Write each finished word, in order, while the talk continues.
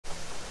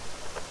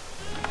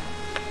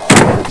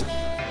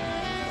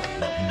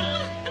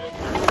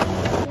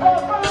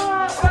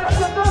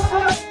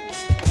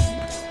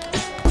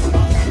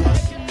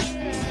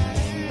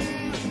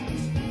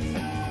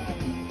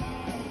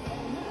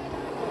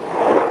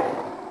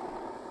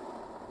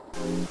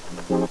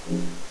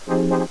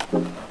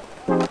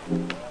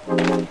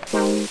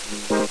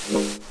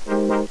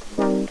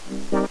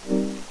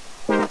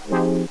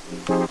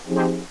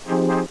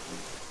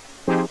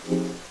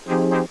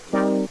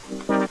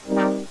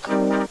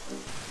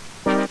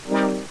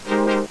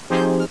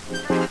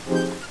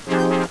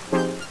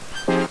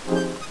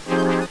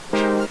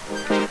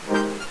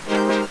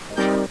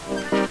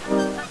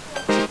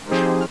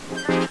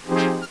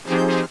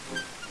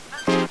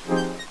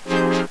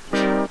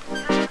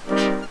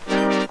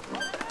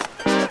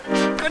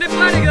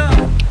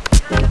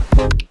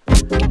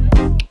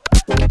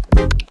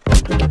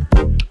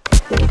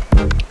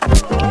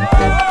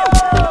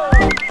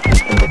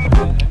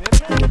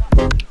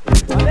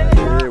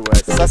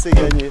C'est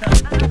gagné.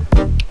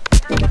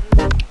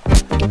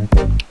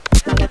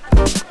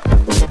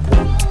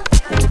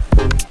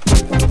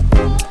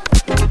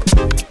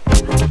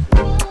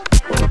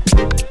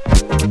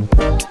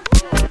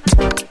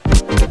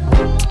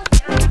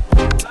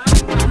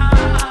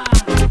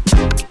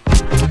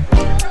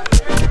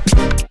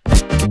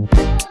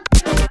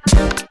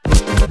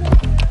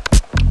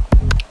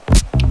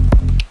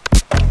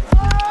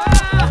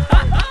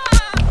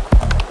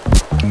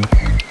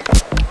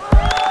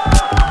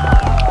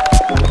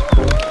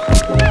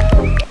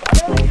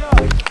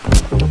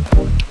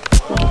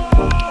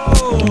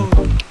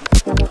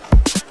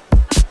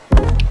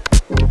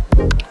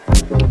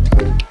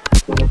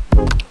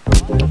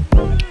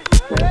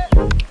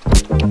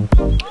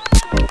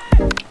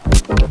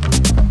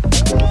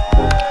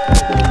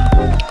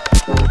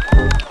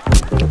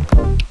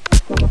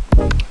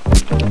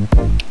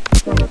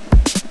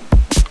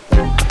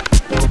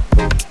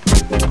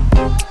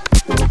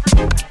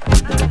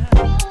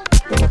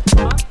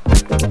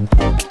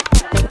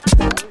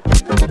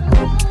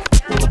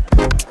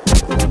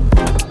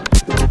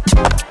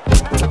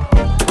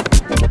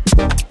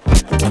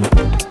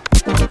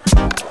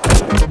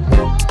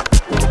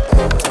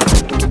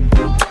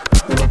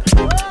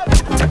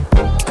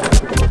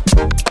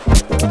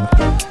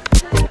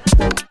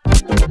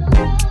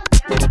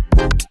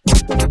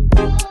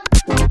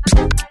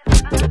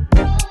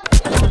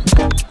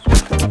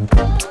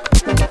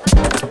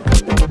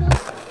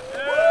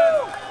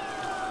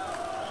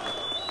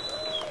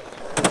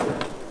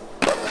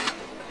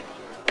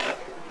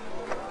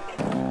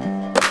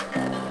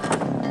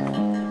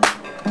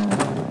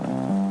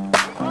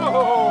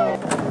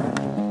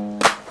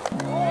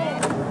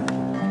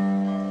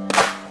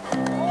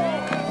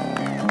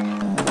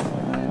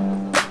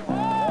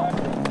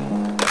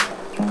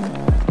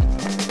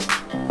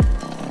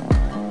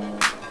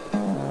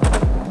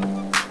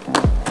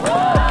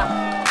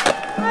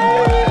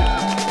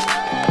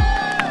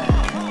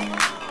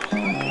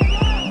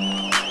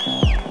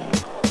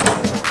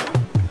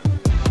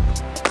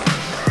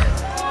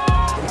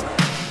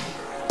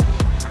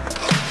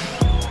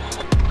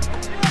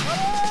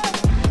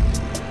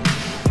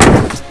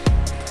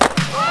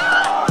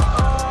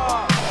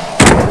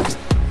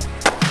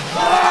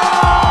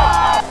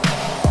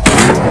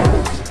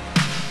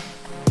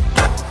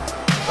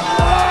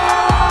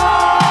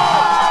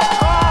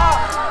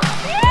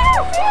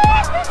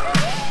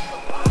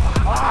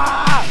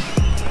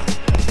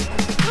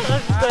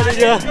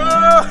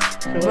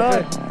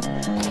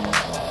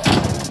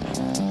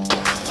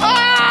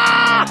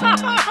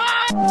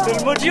 C'est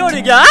le mojo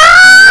les gars.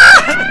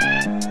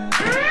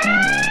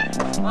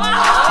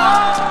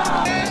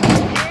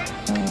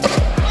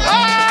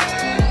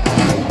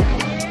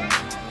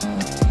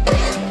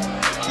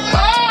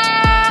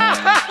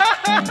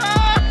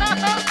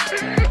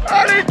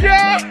 Ah les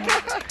gars.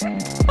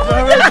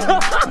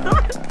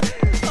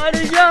 Ah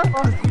les gars,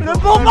 le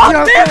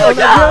Bombartday les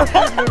gars.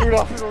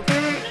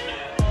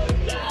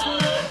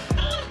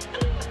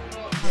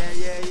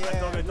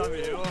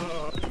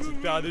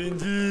 Super de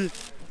Indy.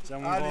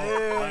 Allez.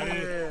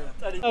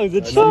 Ah, vous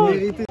êtes chaud.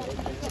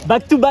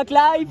 Back to back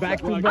live.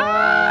 Back to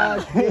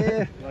back.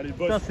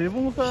 Putain, c'est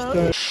bon ça.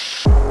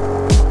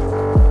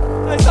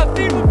 Allez, ça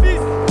file mon fils.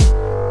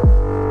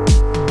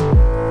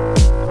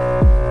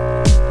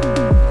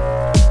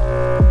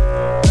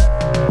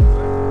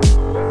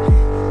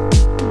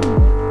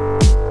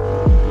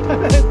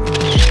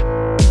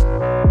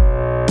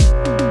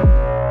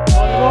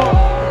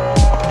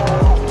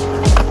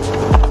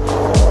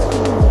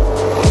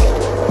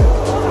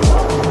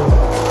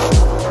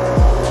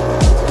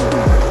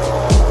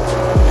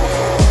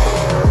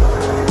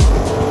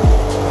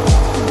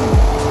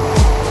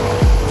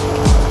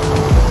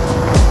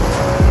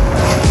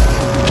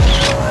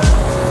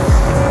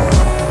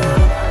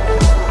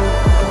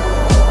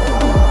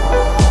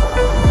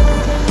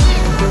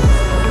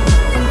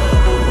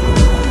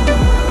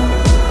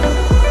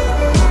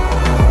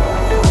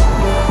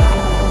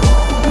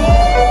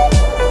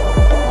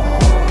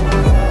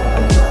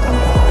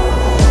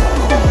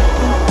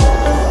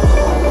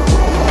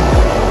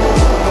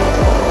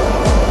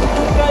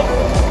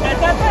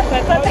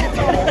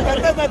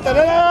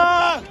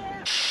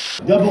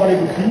 D'abord les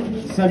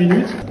boucliers, 5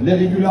 minutes, les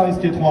régulars ils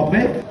skateront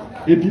après,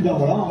 et puis ben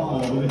voilà,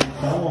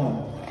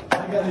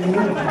 regardez-nous.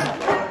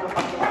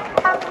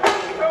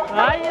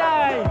 Aïe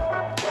aïe.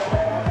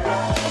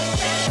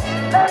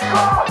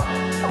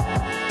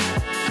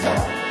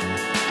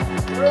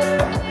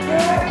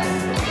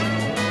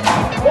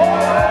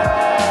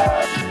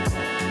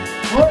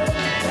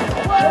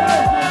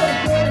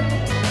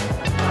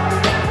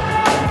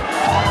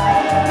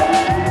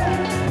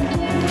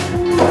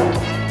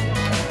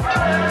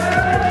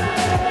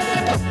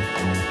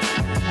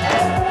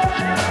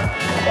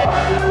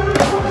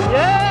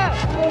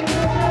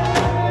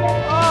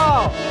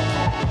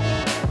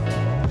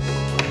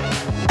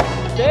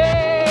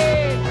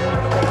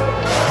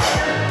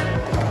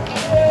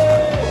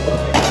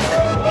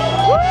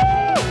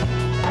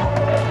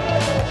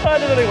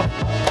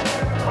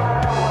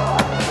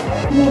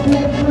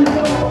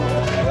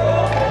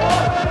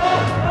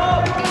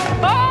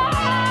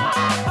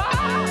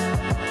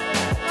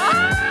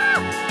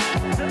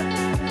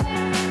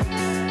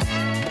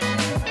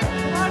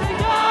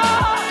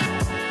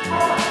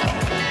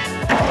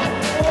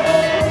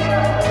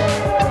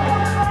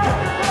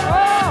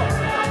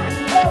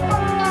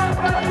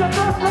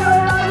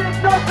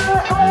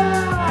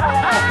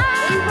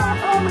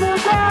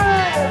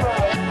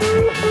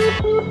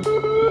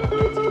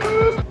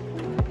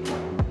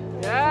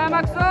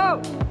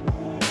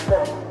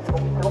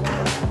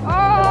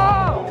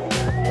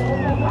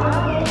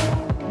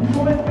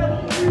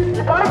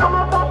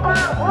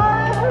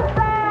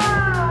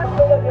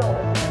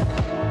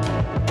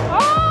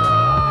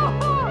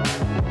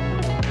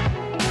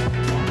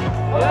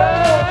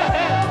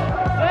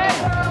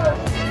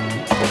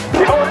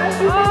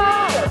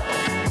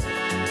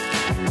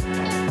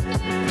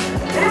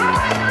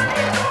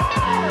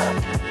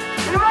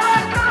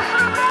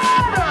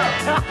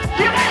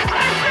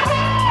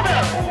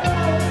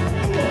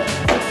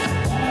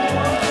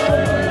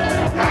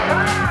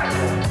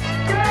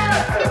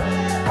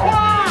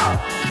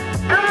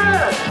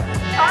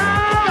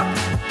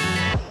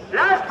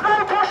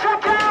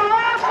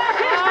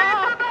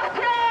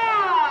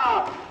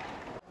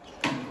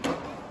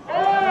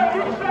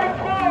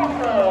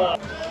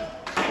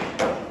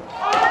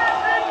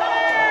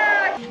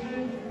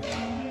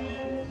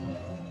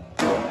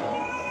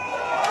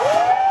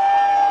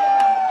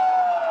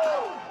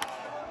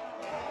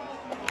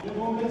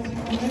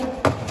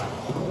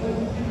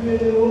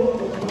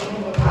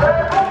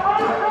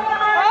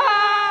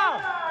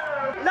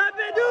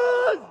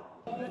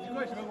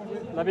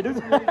 fait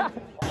 12.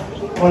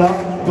 Voilà,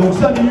 donc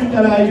 5 minutes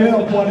à la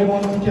rigueur pour aller voir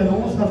un petit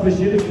canon, se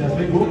rafraîchir et puis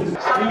après go.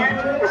 5 minutes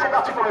et c'est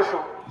parti pour le show.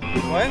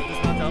 Ouais,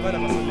 c'est un intervalle à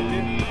partir de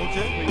l'été. Ok.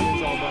 Oui,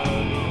 genre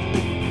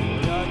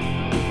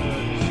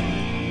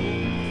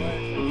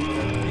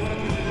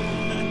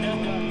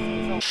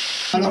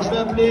Alors je vais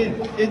appeler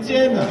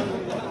Étienne.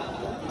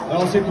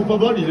 Alors c'est coupe au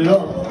bol, il est là.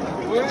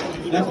 Ouais.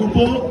 La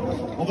coupeau,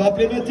 on va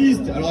appeler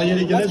Baptiste. Alors il y a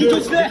les gars de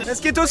La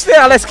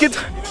skatosphère, la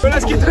skatosphère.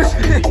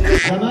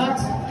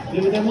 Max,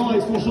 évidemment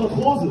avec son short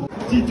rose.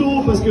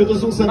 Tito parce que de toute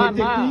façon c'est un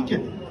mec technique.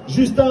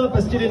 Justin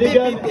parce qu'il est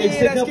légal et que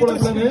c'est bien pour la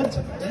planète.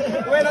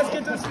 Ouais, la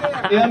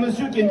skatosphère. Et un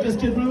monsieur qui a une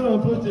casquette bleue un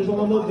peu, t'es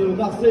genre en mode de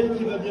Marseille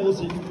qui va venir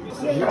aussi.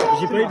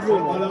 J'ai pas eu de bleu.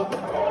 Voilà.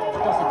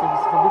 Putain, c'était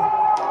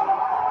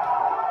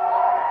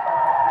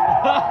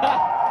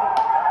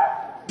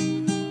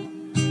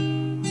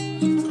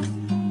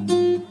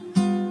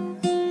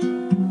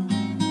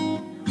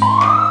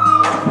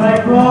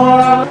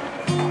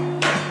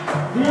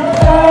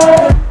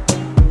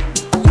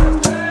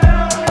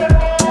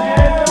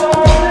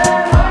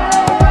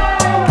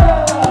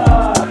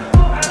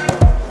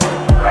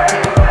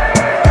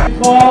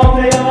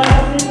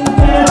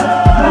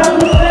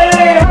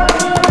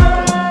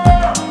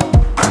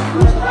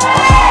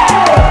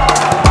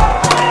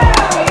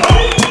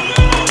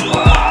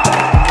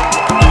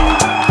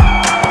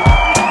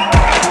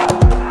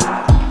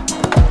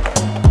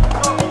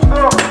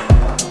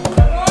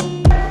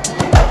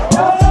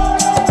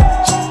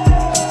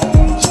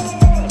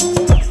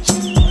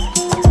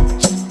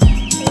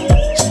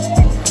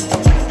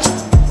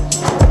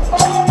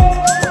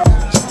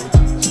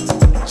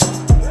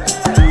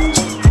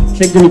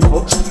check de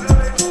micro.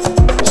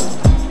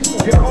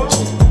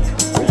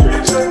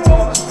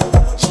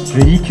 Je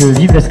lui dis que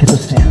vive la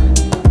skatosphère.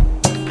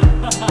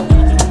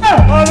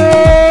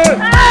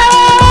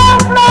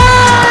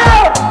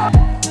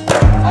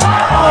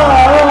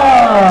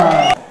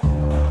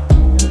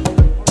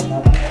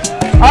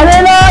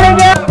 Allez là les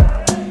gars!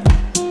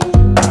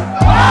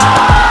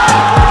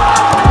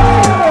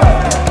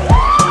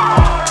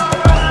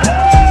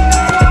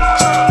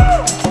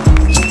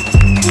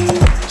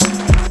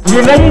 Il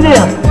est validé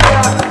hein.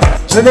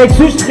 Le mec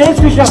switch très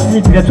switch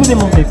artiste, il a tout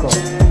démonté quoi.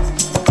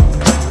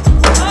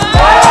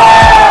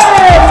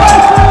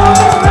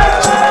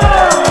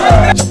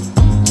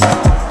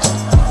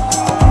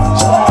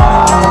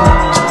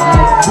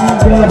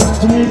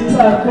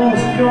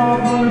 Attention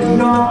vos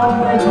jambes,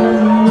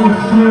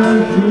 messieurs,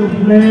 s'il vous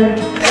plaît.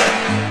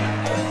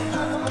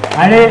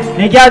 Allez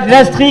les gars, de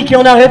la strict et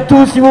on arrête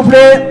tout s'il vous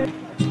plaît.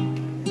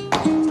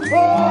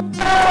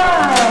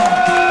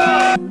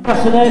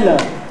 Personnel,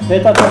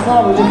 faites attention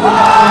à vos défauts.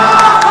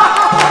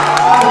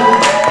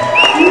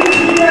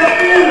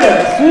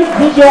 Suite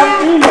bigger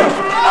hill.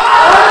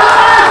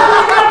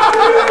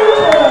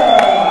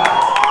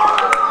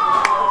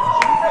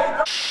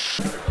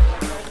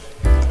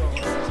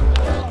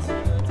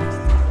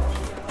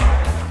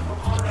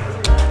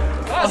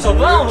 Ah ça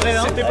va en vrai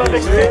hein. C'était pas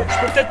vexé. Je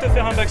peux peut-être te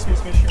faire un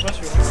backsmith, mais je suis pas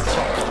sûr.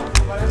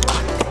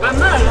 Pas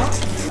mal hein.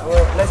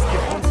 Ouais, là c'était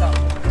prendre ça.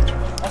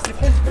 Ah c'est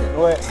frais.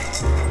 Ouais.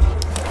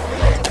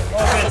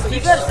 Ça se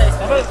rigole ça, c'est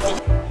pas mal.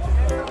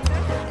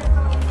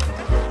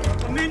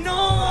 Mais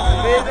non.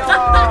 Mais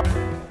non.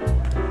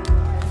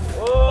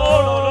 Oh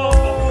là là.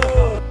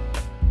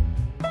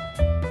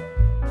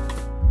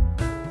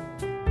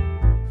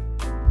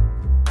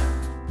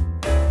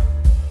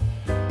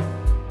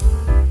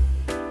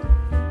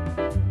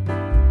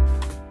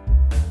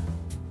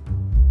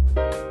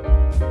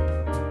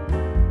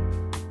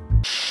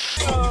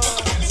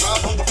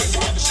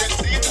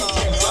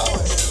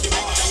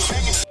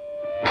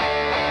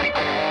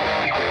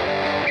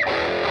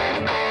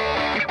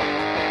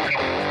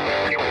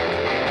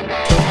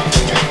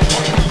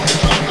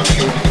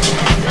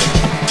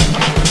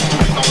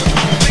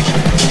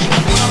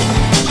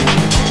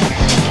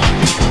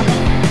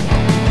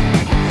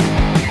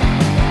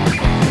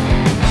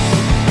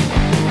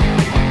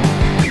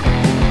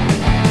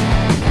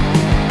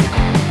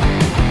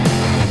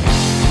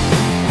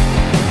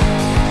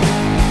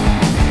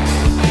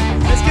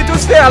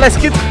 La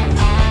skatosphère.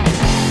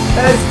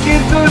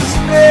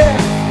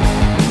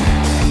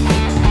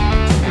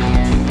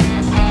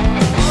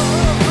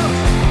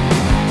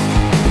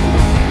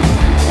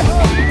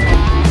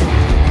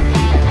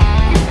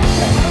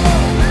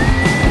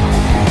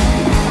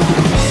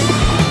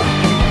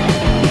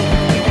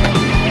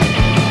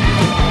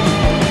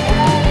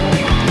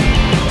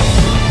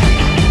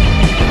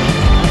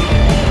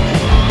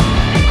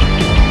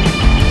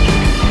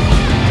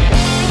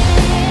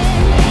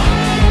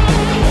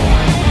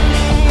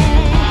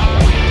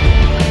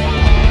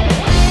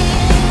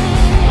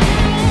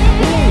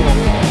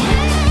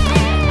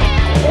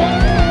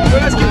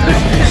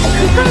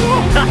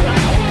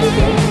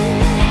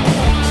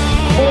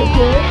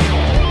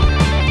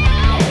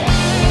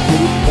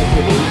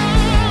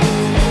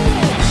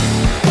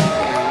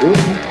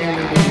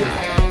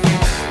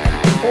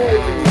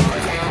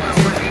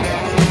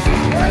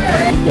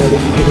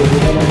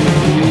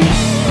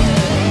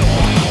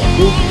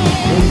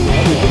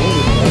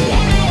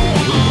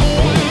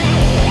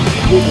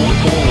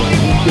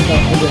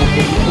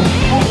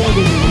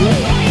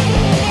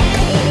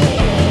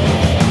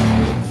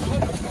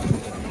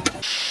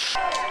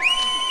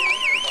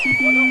 On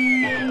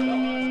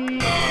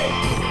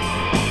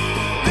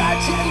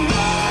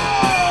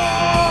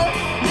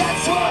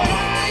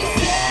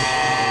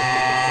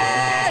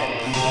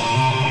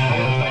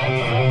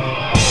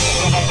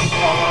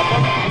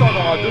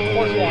aura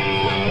 2-3 jours.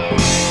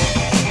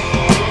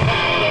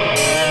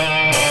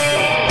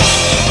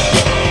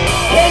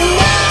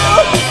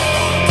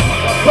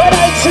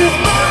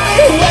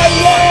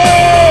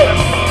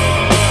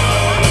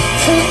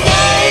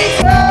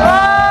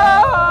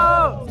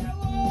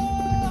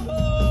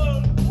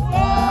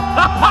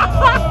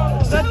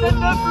 La tête de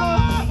flot.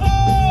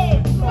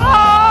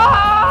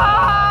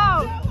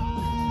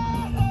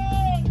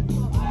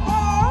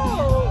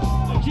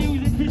 Ok,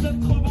 vous êtes les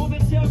autres trop bons,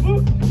 merci à vous.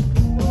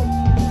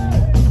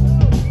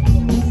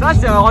 Ça,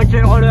 c'est un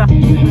rock'n'roller.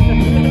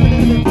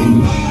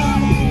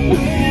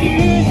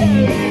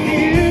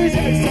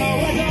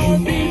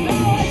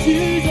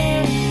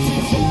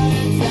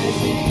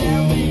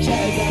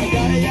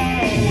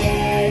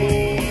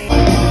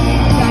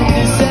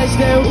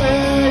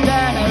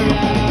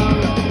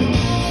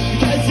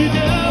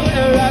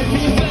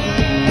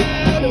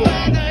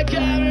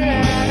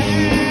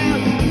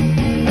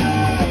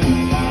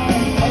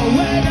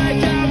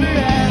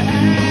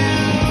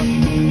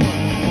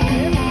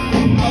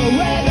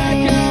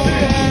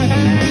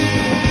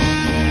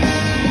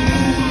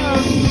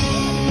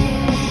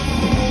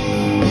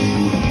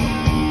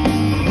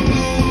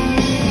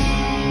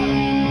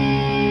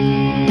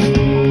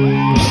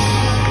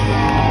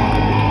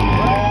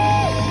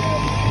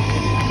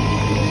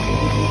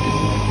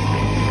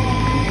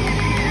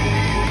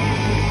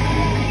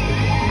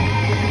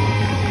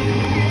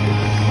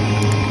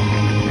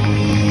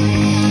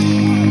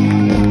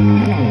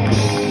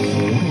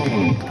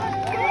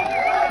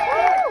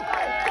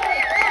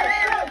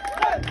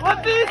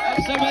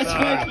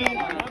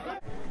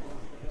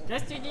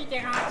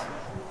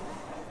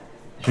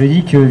 Je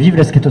dis que vive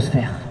la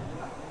skatosphère.